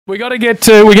We're going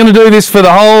to do this for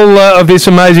the whole of this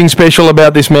amazing special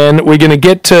about this man. We're going to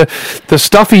get to the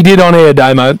stuff he did on air,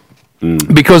 Damo.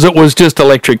 Because it was just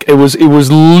electric. It was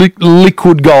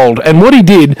liquid gold. And what he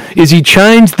did is he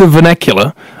changed the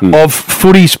vernacular of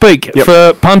footy speak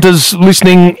for punters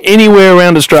listening anywhere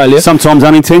around Australia. Sometimes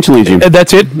unintentionally, Jim.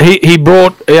 That's it. He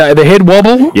brought the head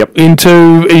wobble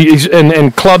into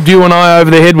and clubbed you and I over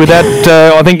the head with that.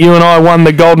 I think you and I won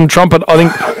the Golden Trumpet,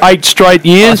 8 straight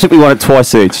years. I think we won it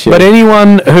twice each. Yeah. But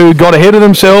anyone who got ahead of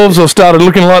themselves or started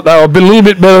looking like they were a little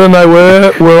bit better than they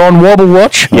were on Wobble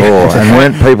Watch. And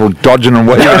weren't people dodging and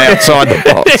waiting outside the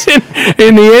box.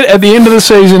 At the end of the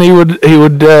season, he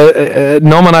would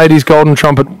nominate his Golden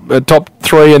Trumpet top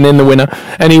 3 and then the winner.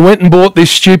 And he went and bought this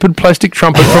stupid plastic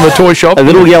trumpet from a toy shop. A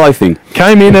little yellow thing.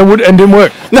 Came in and didn't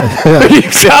work. He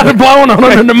started blowing on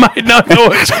it and it made no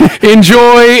noise.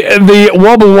 Enjoy the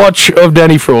Wobble Watch of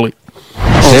Danny Frawley.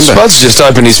 Spud's just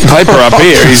opened his paper up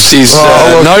here, his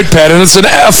notepad, and it's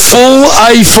a full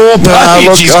A4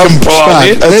 page he's compiled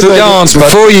here.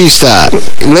 Before you start,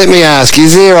 let me ask,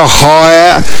 is there a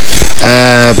higher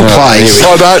place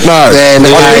I don't know. than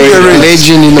a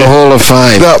legend in the Hall of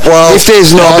Fame? If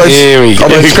there's not... I've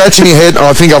been scratching your head, and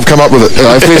I think I've come up with it.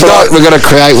 If there's not, we've got to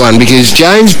create one, because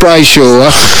James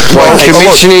Brayshaw, while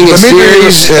commissioning a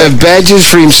series of badges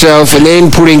for himself and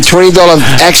then putting $20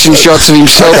 action shots of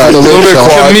himself on the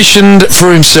website... Commissioned for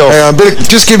himself. Hang on,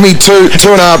 just give me two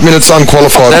and a half minutes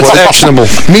unqualified. That's actionable.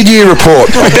 Mid-year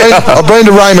report. I've been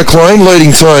to Ray McLean,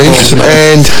 leading teams,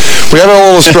 and we have an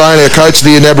All-Australian coach of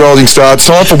the year, Nab Rollingstad.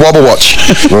 Time for Wobble Watch.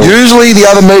 Usually the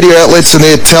other media outlets and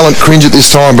their talent cringe at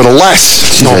this time, but alas,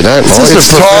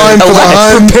 it's time for the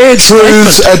home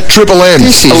truths at Triple M.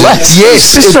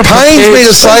 Yes, it pains me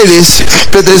to say this,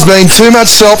 but there's been too much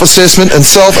self-assessment and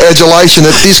self-adulation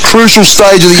at this crucial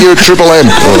stage of the year at Triple M.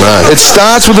 It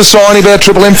starts with the signing about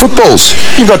Triple M footballs.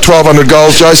 You've got 1,200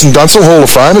 goals, Jason Dunstall, Hall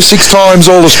of Famer, 6 times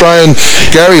All-Australian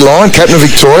Gary Lyon, captain of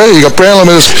Victoria. You've got Brownlow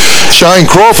medalist Shane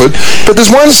Crawford, but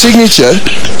there's one signature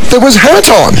that was Hammer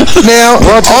Time. Now,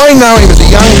 I know him as a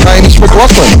young Hamish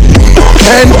McLaughlin,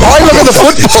 and I look at the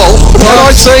football and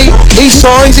I see he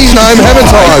signs his name Hammer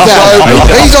Time, so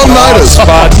he's on notice.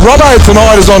 Robbo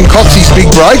tonight is on Coxie's big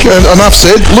break, and enough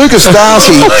said. Lucas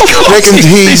Darcy reckons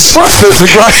he's the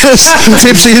greatest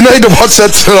tipsy. You need to watch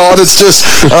that tonight. It's just,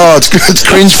 it's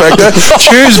cringe factor.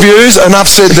 Stu's views, enough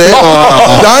said there.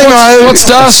 Damo. What's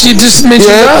Darcy? You just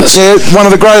mentioned Darcy. Yeah, one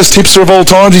of the greatest tipster of all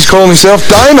times, he's calling himself.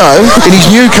 Damo, in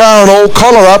his new car and all,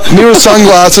 collar up, mirror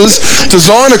sunglasses,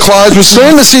 designer clothes, was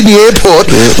seen in the Sydney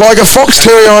airport like a fox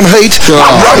terrier on heat,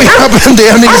 rubbing up and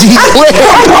down Izzy's leg.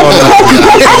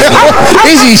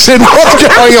 Izzy said, what's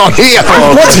going on here?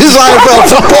 What's his AFL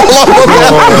football all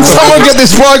about? Someone get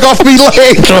this bloke off me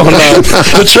leg.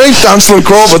 The Chief Dunstall and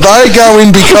Crawford, they go in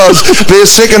because their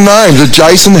second names are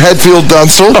Jason Hadfield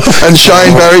Dunstall and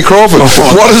Shane Barry Crawford.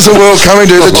 What is the world coming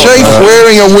to? The Chief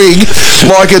wearing a wig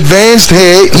like advanced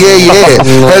hair,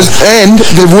 and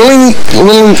they're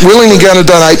willingly going to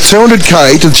donate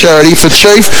 $200K to charity for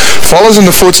Chief follows in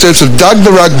the footsteps of Doug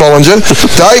the Rug Bollinger,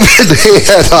 David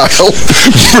Haredale,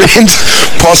 Brent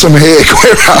Possum Hair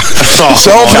Guerra.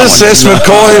 Self-assessment,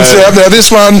 calling himself. Now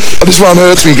this one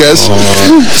hurts me, guys.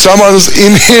 Someone's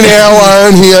in our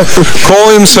own here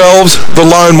call themselves the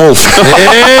Lone Wolf.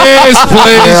 Yes,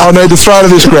 please. Now I need to throw to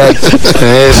this crowd.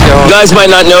 Yes, go on. You guys might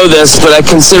not know this, but I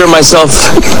consider myself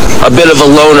a bit of a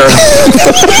loner.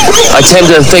 I tend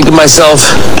to think of myself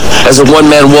as a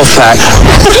one-man wolf pack.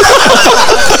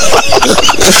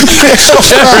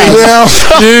 Now,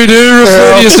 you do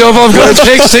refer to yourself. I've got a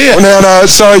text here. No,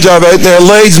 sorry, Joe, but now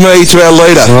leads me to our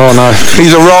leader. Oh, no.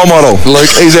 He's a role model. Luke.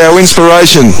 He's our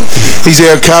inspiration. He's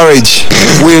our courage.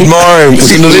 We admire him.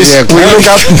 Listen to this. We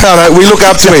look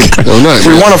up to him. Well, no,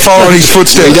 we want to follow in his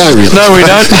footsteps. We don't really. No, we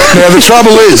don't. Now, the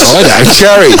trouble is, I don't.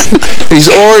 Gary, he's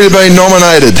already been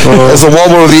nominated as the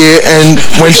Wobble of the Year and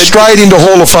went straight into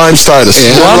Hall of Fame status.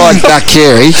 Yeah, like Duck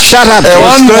Carey. Shut up. Our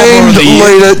esteemed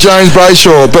leader, James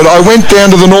Brayshaw. But I went down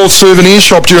to the North Souvenir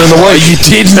shop during the week. You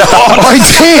did not. I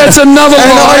did. That's another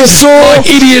lie. I saw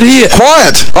idiot here.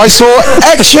 Quiet. I saw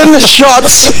action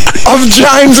shots of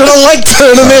James at a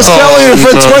lectern, and they're selling it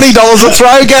for $20 a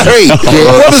throw, Gary.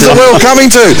 What is the world coming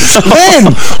to?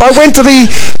 Then I went to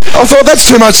I thought that's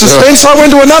too much suspense. I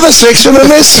went to another section and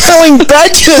they're selling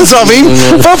badges of him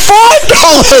for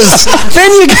 $5. Then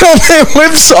you go on their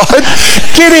website,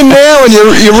 get him now, and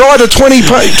you write a 20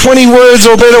 words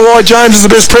or better why James is is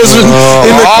the best president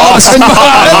in the continent.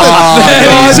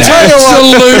 That is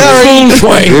absolute full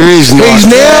swing. He's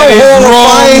now Hall of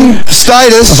Fame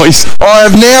status. I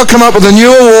have now come up with a new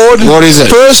award. What is it?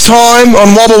 First time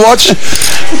on Wobble Watch,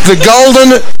 the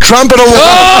Golden Trumpet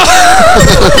Award.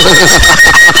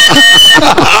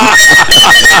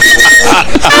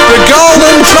 The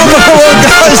Golden Trumpet Award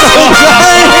goes to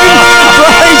James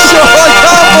Brayshaw. I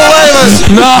can't believe it.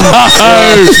 No.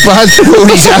 Spud brought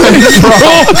his own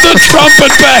Brought the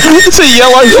trumpet back. It's a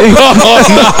yellow thing. Oh, no.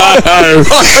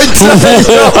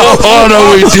 Oh, no,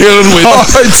 we're dealing with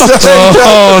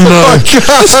Oh, no. I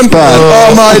can't.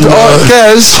 Oh, mate.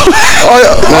 Gaz,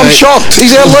 I'm shocked.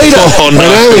 He's our leader. Oh, no. I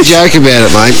know we joke about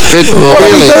it, mate, but What do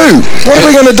we do? What are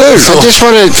we going to do? I just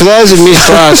wanted, for those that missed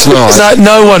last night,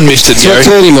 No one missed it, Jerry.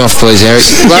 turn him off, please, Eric.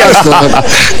 Last night,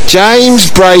 James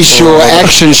Brayshaw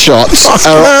action shots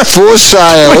are for sale.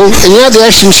 And you know what the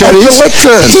action shot is? The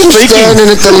lectern. Him standing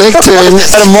at the lectern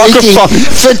At a microphone.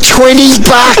 for $20.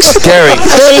 Gary.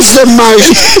 That is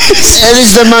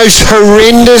the most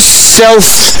horrendous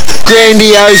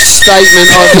self-grandiose statement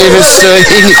I've ever seen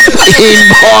in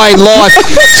my life.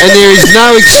 And there is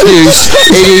no excuse.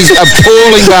 It is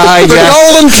appalling behaviour. The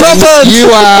Golden Trumpet. You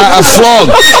are a flog.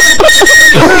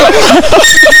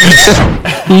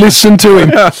 Listen to him.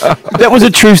 That was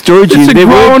a true story, Jim. It's a There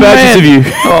were grown badges man. of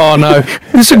you. Oh, no.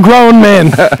 It's a grown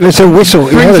man. It's a whistle.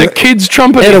 He Brings had a kid's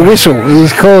trumpet. a in. whistle.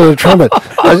 He's called it a trumpet.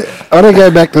 I want to go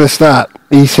back to the start.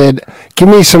 He said, "Give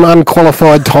me some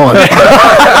unqualified time."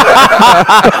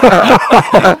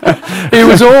 He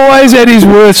was always at his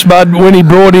worst, Spud, when he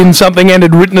brought in something and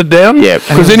had written it down. Yeah.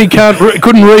 Because then he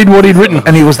couldn't read what he'd written.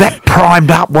 And he was that primed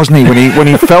up, wasn't he, when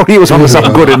he felt he was onto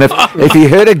something good. And if he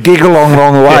heard a gig along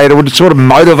the way, it would sort of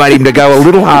motivate him to go a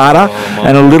little harder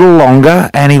and a little longer.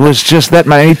 And he was just that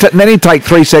man. And then he'd take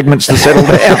 3 segments to settle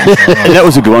down. And that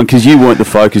was a good one because you weren't the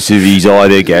focus of his eye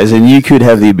there, Gaz, and you could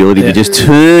have the ability to just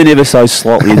turn ever so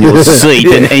slightly in your seat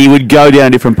and you would go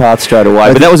down different paths straight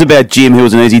away. But that was about Jim, who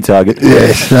was an easy target.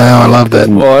 Yes, no, I love that.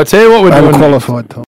 Well, I tell you what we're doing. Unqualified time.